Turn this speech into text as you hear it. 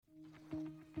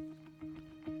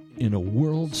In a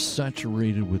world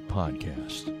saturated with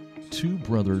podcasts, Two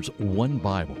Brothers, One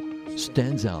Bible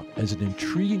stands out as an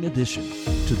intriguing addition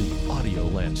to the audio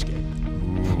landscape.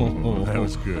 Ooh, that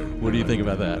was good. What do you think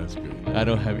about that? That's good. I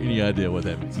don't have any idea what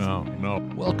that means. No.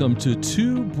 Welcome to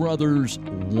Two Brothers,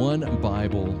 One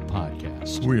Bible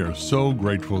podcast. We are so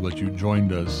grateful that you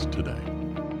joined us today.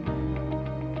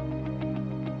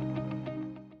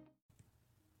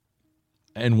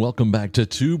 And welcome back to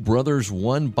Two Brothers,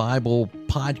 One Bible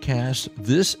podcast.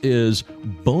 This is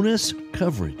bonus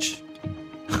coverage.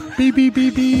 Beep, beep,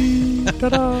 beep, beep.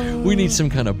 Ta-da. We need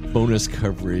some kind of bonus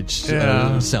coverage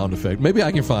sound effect. Maybe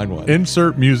I can find one.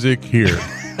 Insert music here.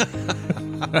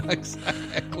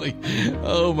 Exactly.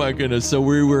 Oh my goodness. So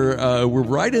we're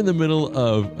right in the middle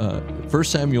of 1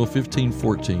 Samuel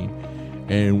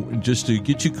 15:14. And just to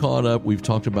get you caught up, we've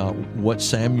talked about what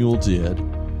Samuel did.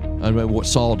 What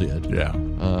Saul did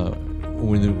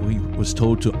when he was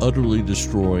told to utterly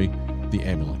destroy the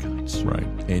Amalekites. Right.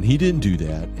 And he didn't do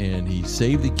that, and he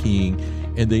saved the king,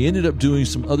 and they ended up doing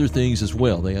some other things as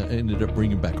well. They ended up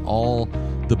bringing back all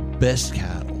the best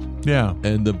cattle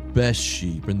and the best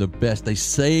sheep and the best. They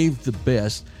saved the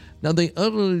best. Now, they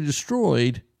utterly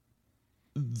destroyed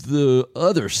the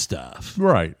other stuff.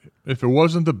 Right. If it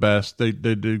wasn't the best, they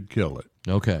did kill it.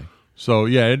 Okay. So,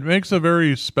 yeah, it makes a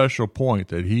very special point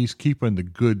that he's keeping the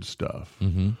good stuff.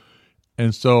 Mm-hmm.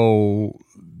 And so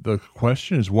the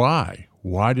question is why?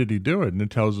 Why did he do it? And it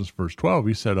tells us, verse 12,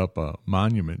 he set up a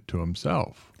monument to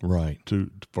himself. Right.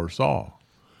 For Saul.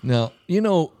 Now,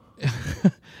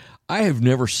 I have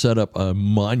never set up a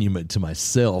monument to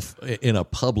myself in a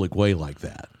public way like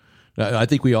that. I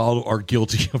think we all are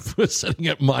guilty of setting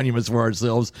up monuments for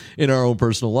ourselves in our own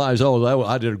personal lives. Oh,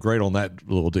 I did great on that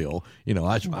little deal.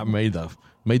 I made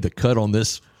the cut on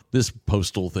this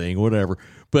postal thing, whatever.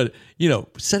 But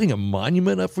setting a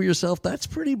monument up for yourself, that's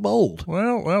pretty bold.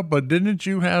 Well, but didn't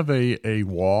you have a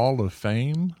wall of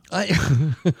fame?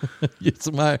 One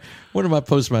of my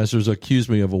postmasters accused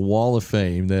me of a wall of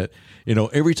fame that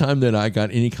every time that I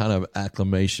got any kind of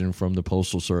acclamation from the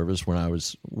Postal Service when I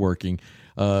was working.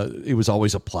 It was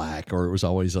always a plaque or it was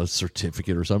always a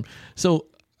certificate or something. So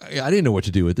I didn't know what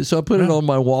to do with it. So I put it on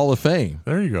my wall of fame.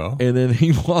 There you go. And then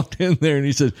he walked in there and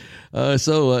he said,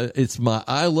 it's my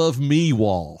I love me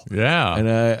wall. Yeah. And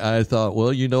I thought,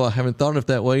 well, I haven't thought of it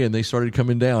that way. And they started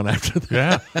coming down after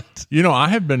that. Yeah. I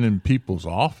have been in people's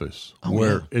office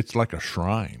where it's like a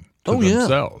shrine to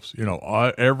themselves.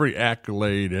 Every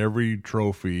accolade, every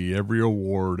trophy, every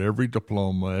award, every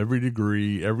diploma, every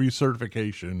degree, every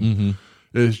certification.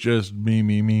 It's just me,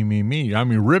 me, me, me, me. I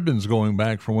mean, ribbons going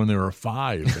back from when they were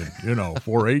 5 and,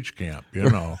 4-H camp,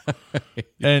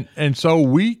 And so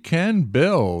we can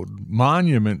build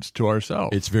monuments to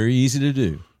ourselves. It's very easy to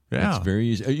do. Yeah. It's very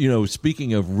easy.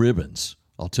 Speaking of ribbons,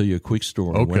 I'll tell you a quick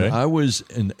story. Okay. When I was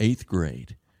in 8th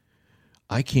grade,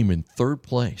 I came in 3rd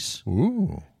place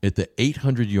at the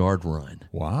 800-yard run.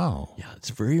 Wow. Yeah, it's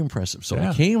very impressive. So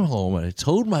I came home and I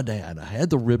told my dad, I had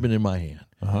the ribbon in my hand.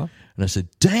 And I said,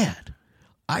 Dad,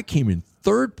 I came in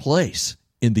 3rd place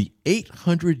in the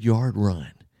 800-yard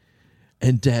run.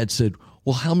 And Dad said,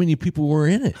 well, how many people were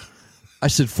in it? I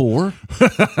said, 4.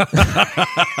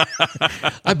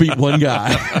 I beat one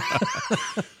guy.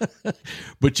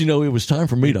 But, it was time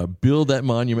for me to build that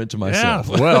monument to myself.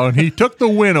 Yeah, well, and he took the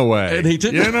win away. And he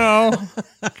took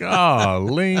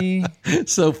golly.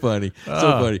 So funny.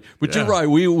 But you're right.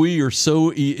 We are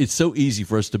it's so easy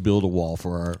for us to build a wall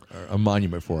for a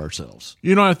monument for ourselves.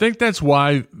 I think that's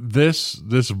why this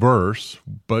verse,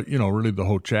 but, really the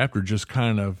whole chapter just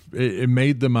kind of, it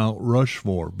made the Mount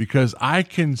Rushmore, because I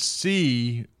can see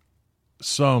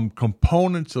some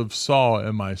components of Saul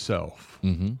in myself.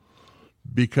 Mm-hmm.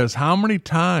 Because how many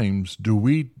times do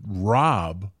we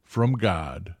rob from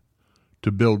God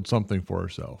to build something for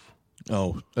ourselves?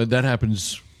 Oh, that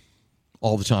happens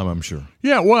all the time, I'm sure.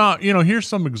 Yeah, well, here's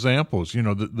some examples.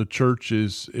 The church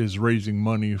is raising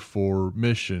money for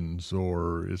missions,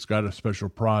 or it's got a special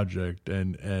project,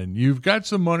 and you've got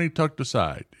some money tucked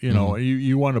aside.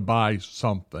 You want to buy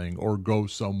something or go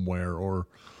somewhere or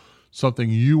something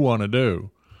you want to do.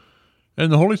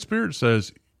 And the Holy Spirit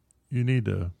says, you need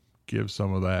to give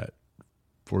some of that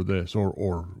for this,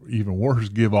 or even worse,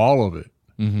 give all of it.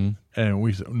 Mm-hmm. And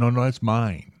we say, no, that's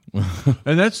mine.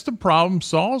 And that's the problem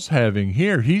Saul's having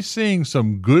here. He's seeing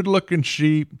some good-looking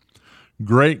sheep,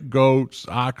 great goats,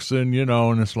 oxen,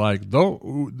 and it's like,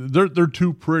 they're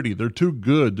too pretty, they're too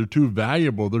good, they're too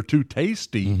valuable, they're too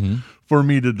tasty for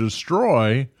me to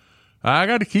destroy. I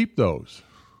got to keep those.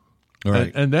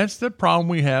 Right. And that's the problem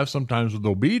we have sometimes with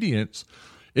obedience,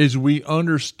 is we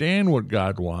understand what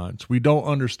God wants. We don't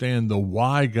understand the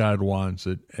why God wants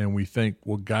it, and we think,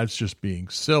 well, God's just being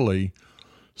silly.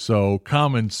 So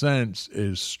common sense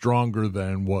is stronger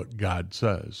than what God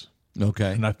says.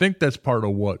 Okay. And I think that's part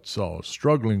of what Saul is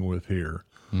struggling with here.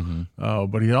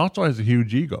 But he also has a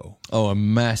huge ego. Oh, a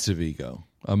massive ego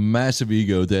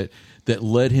that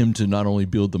led him to not only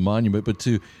build the monument, but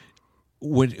to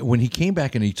when he came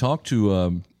back and he talked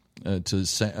to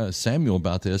Samuel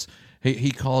about this,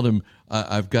 he called him,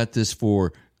 I've got this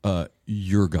for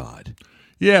your God.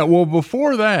 Yeah, well,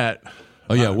 before that...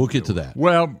 Oh, yeah, we'll get to that.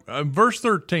 Well, verse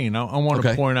 13, I want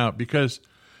to point out, because,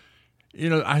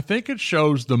 I think it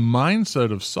shows the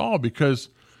mindset of Saul, because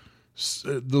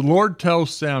the Lord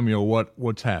tells Samuel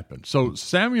what's happened. So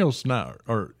Samuel's not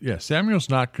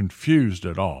confused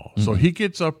at all. So he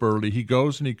gets up early, he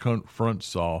goes and he confronts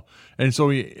Saul. And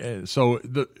so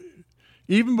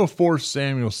even before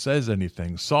Samuel says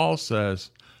anything, Saul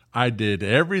says, I did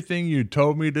everything you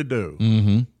told me to do.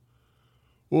 Mm-hmm.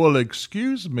 Well,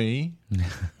 excuse me,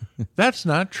 that's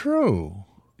not true.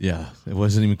 Yeah, it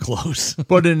wasn't even close.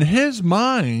 But in his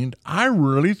mind, I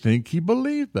really think he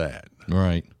believed that.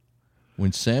 Right.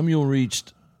 When Samuel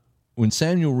reached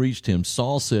him,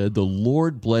 Saul said, "The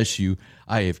Lord bless you.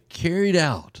 I have carried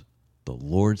out the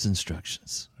Lord's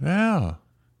instructions." Yeah.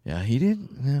 Yeah, he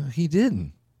didn't. No, he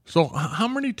didn't. So how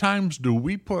many times do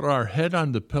we put our head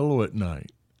on the pillow at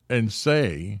night and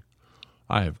say,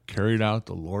 I have carried out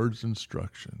the Lord's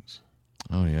instructions?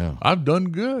 Oh, yeah. I've done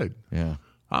good. Yeah.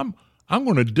 I'm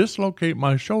going to dislocate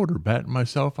my shoulder, patting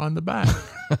myself on the back.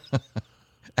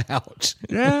 Ouch.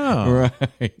 Yeah.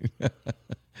 Right.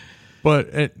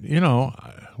 But,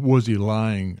 was he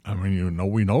lying? I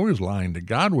mean, we know he was lying to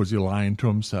God. Was he lying to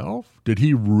himself? Did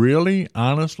he really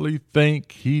honestly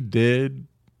think he did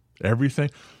everything?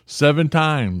 7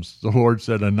 times the Lord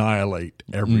said, annihilate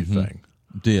everything.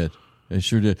 Mm-hmm. Did. It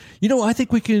sure did. I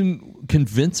think we can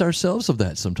convince ourselves of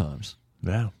that sometimes.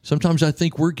 Yeah. Sometimes I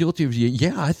think we're guilty of,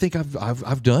 I think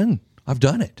I've done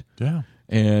it. Yeah.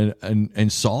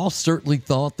 And Saul certainly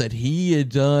thought that he had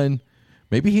done,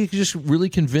 maybe he just really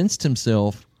convinced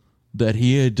himself that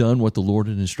he had done what the Lord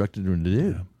had instructed him to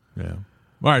do. Yeah.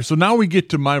 All right, so now we get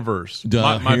to my verse,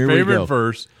 my favorite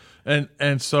verse.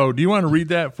 And so do you want to read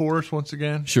that for us once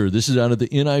again? Sure. This is out of the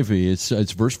NIV.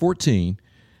 It's verse 14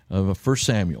 of 1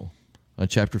 Samuel,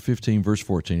 chapter 15, verse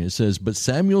 14. It says, "But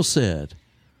Samuel said,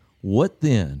 'What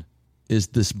then is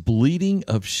this bleating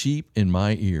of sheep in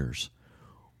my ears?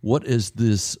 What is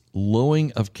this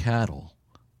lowing of cattle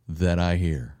that I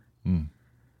hear?'"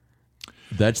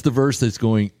 That's the verse that's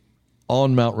going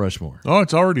on Mount Rushmore. Oh,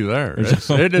 it's already there.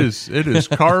 It is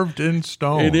carved in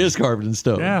stone. It is carved in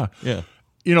stone. Yeah. Yeah.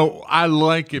 I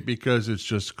like it because it's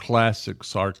just classic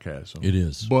sarcasm. It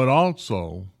is. But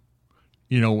also,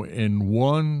 in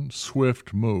one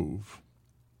swift move,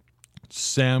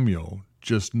 Samuel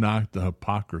just knocked the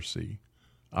hypocrisy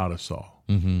out of Saul.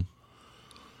 Mm-hmm.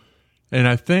 And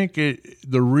I think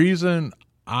the reason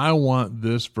I want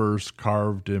this verse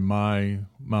carved in my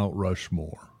Mount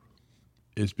Rushmore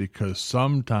is because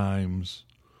sometimes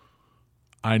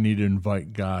I need to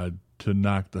invite God to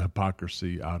knock the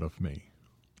hypocrisy out of me.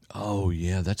 Oh,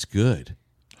 yeah, that's good.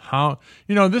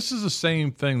 This is the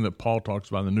same thing that Paul talks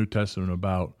about in the New Testament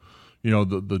about,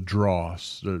 the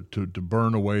dross, to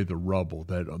burn away the rubble,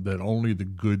 that only the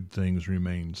good things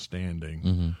remain standing.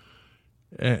 Mm-hmm.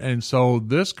 And so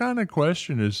this kind of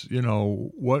question is,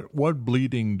 what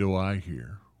bleating do I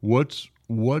hear? What's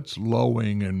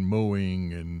lowing and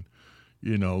mooing and,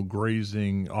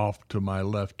 grazing off to my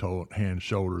left hand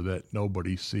shoulder that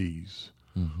nobody sees?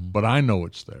 Mm-hmm. But I know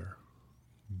it's there.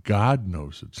 God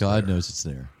knows it's there. God knows it's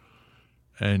there.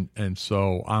 And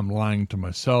so I'm lying to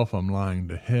myself, I'm lying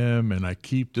to him, and I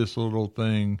keep this little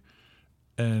thing.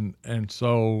 And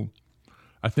so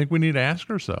I think we need to ask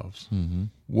ourselves, mm-hmm.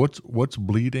 what's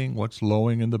bleeding, what's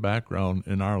lowing in the background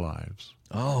in our lives?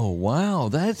 Oh, wow,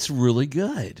 that's really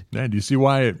good. Yeah, do you see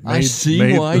why it made, I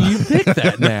see why you picked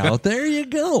that now. There you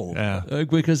go. Yeah.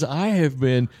 Because I have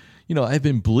been, I've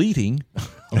been bleeding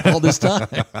all this time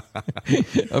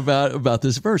about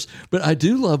this verse. But I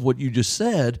do love what you just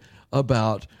said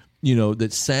about,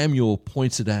 that Samuel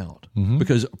points it out. Mm-hmm.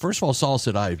 Because first of all, Saul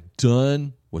said, "I've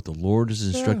done what the Lord has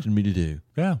instructed me to do."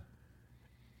 Yeah.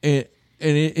 And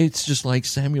it's just like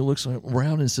Samuel looks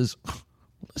around and says,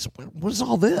 "What is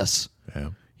all this?" Yeah.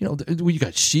 You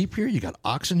got sheep here, you got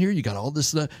oxen here, you got all this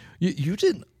stuff. You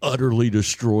didn't utterly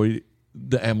destroy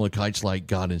the Amalekites like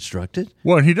God instructed.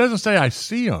 Well, he doesn't say I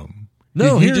see them.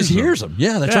 No, he just hears them.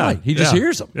 Yeah, that's right. He just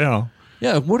hears them. Yeah.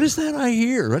 Yeah, what is that I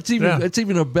hear? That's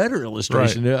even a better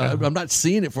illustration. Right. I'm not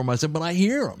seeing it for myself, but I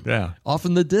hear them. Yeah. Off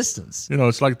in the distance.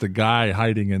 It's like the guy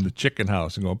hiding in the chicken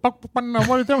house and going, "Buck, buck, buck, no,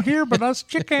 what don't hear but us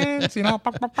chickens," Buck,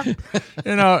 buck, buck.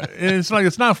 And it's like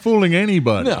it's not fooling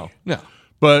anybody. No.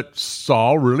 But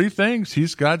Saul really thinks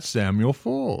he's got Samuel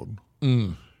fooled.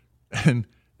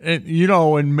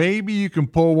 And maybe you can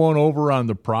pull one over on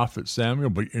the prophet Samuel,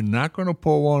 but you're not going to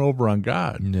pull one over on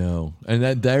God. No.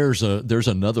 And there's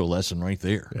another lesson right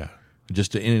there. Yeah.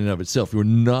 Just in and of itself. You're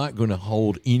not going to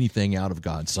hold anything out of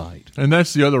God's sight. And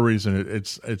that's the other reason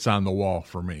it's on the wall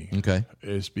for me. Okay.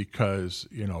 Is because,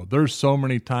 there's so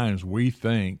many times we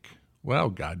think,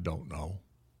 well, God don't know.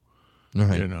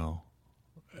 Right.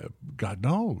 God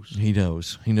knows. He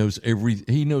knows. He knows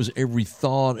every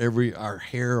thought, our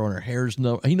hair on our hairs.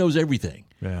 He knows everything.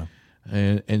 Yeah.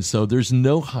 And so there's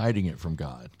no hiding it from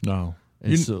God. No.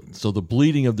 And so the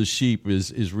bleating of the sheep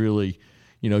is really,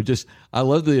 just I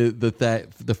love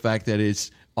the fact that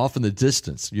it's off in the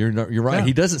distance. You're right. Yeah.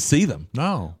 He doesn't see them.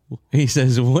 No. He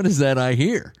says, "What is that I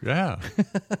hear?" Yeah.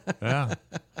 Yeah.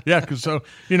 Yeah, because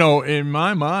in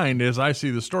my mind, as I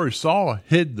see the story, Saul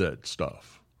hid that stuff.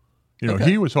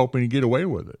 He was hoping to get away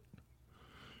with it.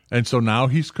 And so now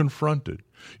he's confronted.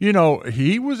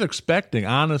 He was expecting,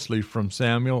 honestly, from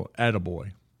Samuel,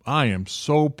 attaboy, I am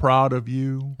so proud of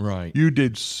you. Right. You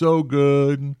did so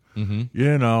good.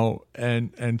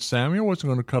 And Samuel wasn't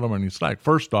going to cut him any slack.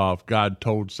 First off, God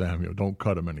told Samuel, don't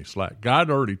cut him any slack. God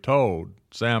already told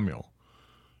Samuel,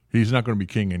 he's not going to be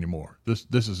king anymore. This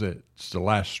is it. It's the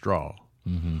last straw.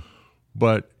 Mm-hmm.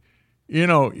 But,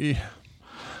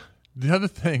 the other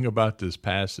thing about this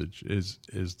passage is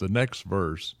the next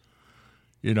verse.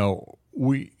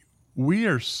 We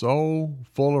are so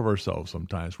full of ourselves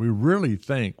sometimes. We really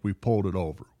think we pulled it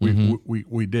over.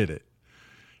 We did it.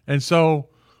 And so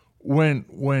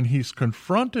when he's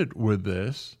confronted with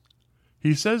this,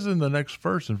 he says in the next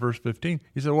verse, in verse 15,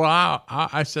 he said, well,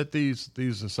 I set these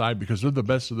aside because they're the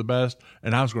best of the best,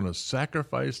 and I was going to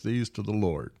sacrifice these to the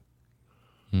Lord.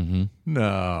 Mm-hmm.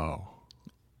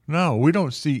 No, we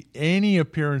don't see any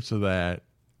appearance of that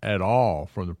at all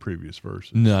from the previous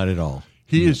verses. Not at all.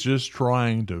 He is just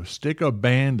trying to stick a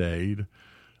Band-Aid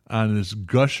on this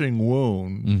gushing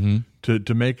wound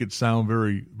to make it sound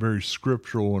very, very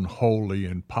scriptural and holy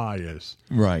and pious.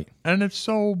 Right. And it's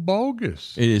so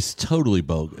bogus. It is totally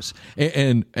bogus.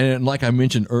 And like I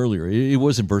mentioned earlier, it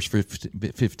was in verse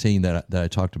 15 that I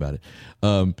talked about it.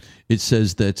 It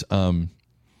says that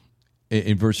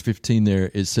in verse 15 there,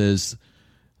 it says,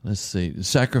 let's see,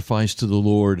 sacrifice to the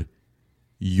Lord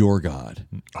your God.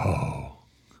 Oh.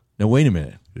 Now, wait a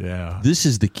minute. Yeah. This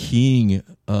is the king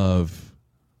of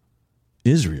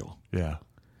Israel. Yeah.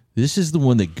 This is the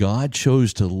one that God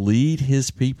chose to lead his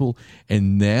people,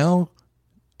 and now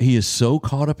he is so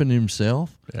caught up in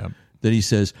himself that he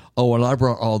says, oh, and I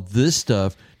brought all this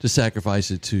stuff to sacrifice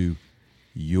it to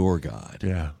your God.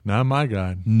 Yeah, not my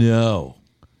God. No.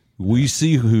 We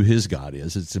see who his God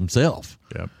is. It's himself.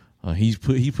 Yep.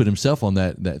 He put himself on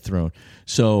that throne.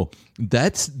 So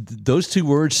those two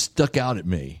words stuck out at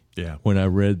me when I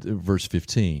read verse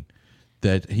 15,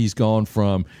 that he's gone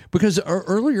from, because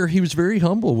earlier he was very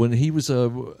humble when he was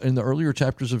in the earlier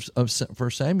chapters of 1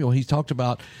 Samuel. He talked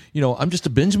about, I'm just a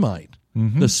Benjamite,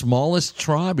 the smallest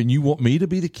tribe, and you want me to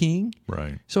be the king?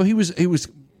 Right. So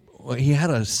he had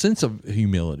a sense of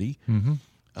humility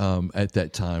at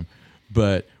that time.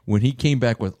 But when he came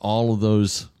back with all of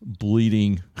those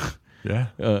bleeding,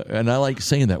 and I like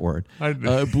saying that word,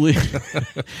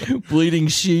 bleeding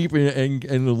sheep and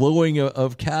the lowing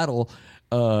of cattle,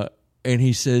 and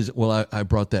he says, well, I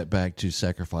brought that back to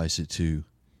sacrifice it to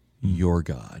your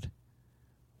God.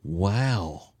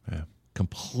 Wow. Yeah.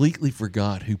 Completely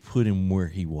forgot who put him where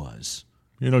he was.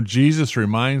 Jesus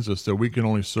reminds us that we can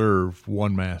only serve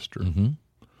one master. Mm-hmm.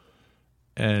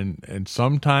 And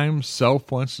sometimes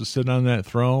self wants to sit on that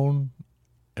throne,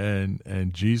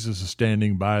 and Jesus is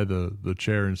standing by the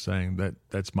chair and saying,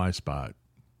 that's my spot.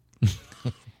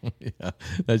 Yeah,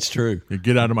 that's true.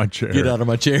 Get out of my chair. Get out of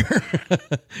my chair.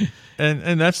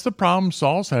 And that's the problem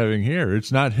Saul's having here.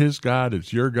 It's not his God,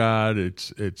 it's your God.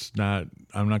 It's not,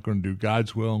 I'm not going to do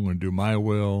God's will, I'm going to do my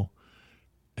will.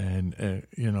 And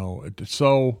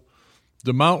so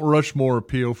the Mount Rushmore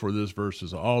appeal for this verse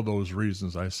is all those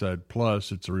reasons I said,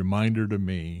 plus it's a reminder to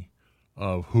me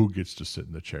of who gets to sit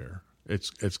in the chair.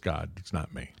 It's God. It's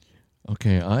not me.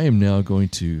 Okay, I am now going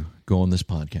to go on this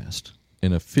podcast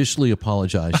and officially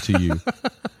apologize to you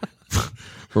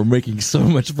for making so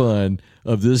much fun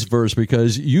of this verse,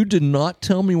 because you did not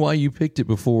tell me why you picked it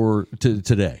before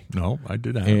today. No, I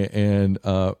did not.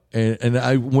 And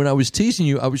I, when I was teasing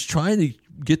you, I was trying to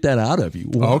get that out of you.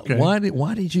 Okay.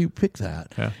 Why did you pick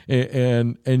that?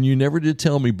 Yeah. And you never did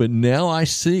tell me, but now I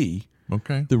see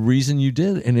the reason you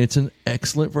did it, and it's an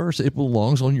excellent verse. It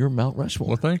belongs on your Mount Rushmore.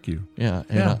 Well, thank you. Yeah,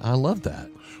 and I love that.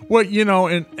 Well,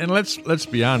 and let's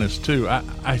be honest too.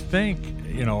 I think,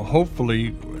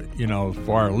 hopefully,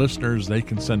 for our listeners, they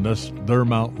can send us their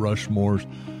Mount Rushmores.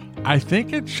 I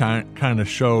think it kind of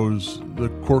shows the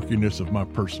quirkiness of my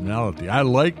personality. I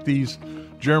like these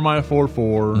Jeremiah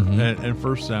 4:4 and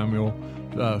 1 Samuel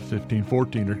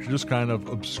 15:14. They're just kind of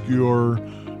obscure,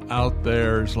 out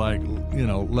there. It's like,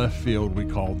 left field, we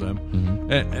call them.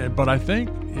 But I think,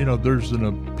 there's an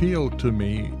appeal to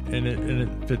me, and it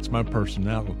fits my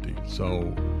personality.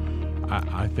 So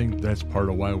I think that's part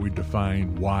of why we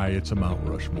define why it's a Mount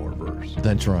Rushmore verse.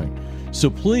 That's right. So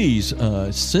please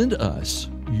send us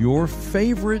your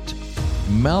favorite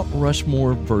Mount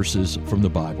Rushmore verses from the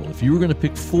Bible. If you were going to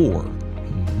pick 4,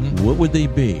 what would they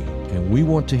be? And we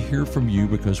want to hear from you,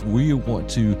 because we want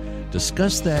to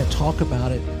discuss that, talk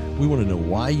about it. We want to know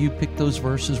why you picked those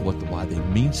verses, why they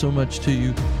mean so much to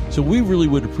you. So we really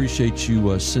would appreciate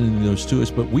you sending those to us.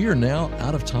 But we are now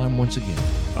out of time once again.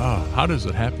 How does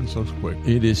it happen so quick?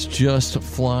 It is just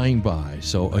flying by.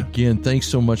 So again, thanks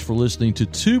so much for listening to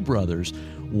Two Brothers,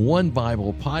 One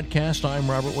Bible podcast.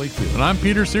 I'm Robert Wakefield. And I'm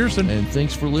Peter Searson. And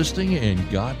thanks for listening, and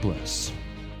God bless.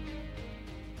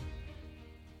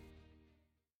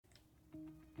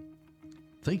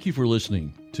 Thank you for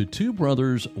listening to Two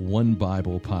Brothers, One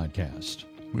Bible podcast.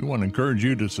 We want to encourage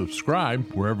you to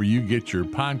subscribe wherever you get your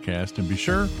podcast, and be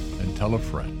sure and tell a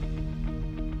friend.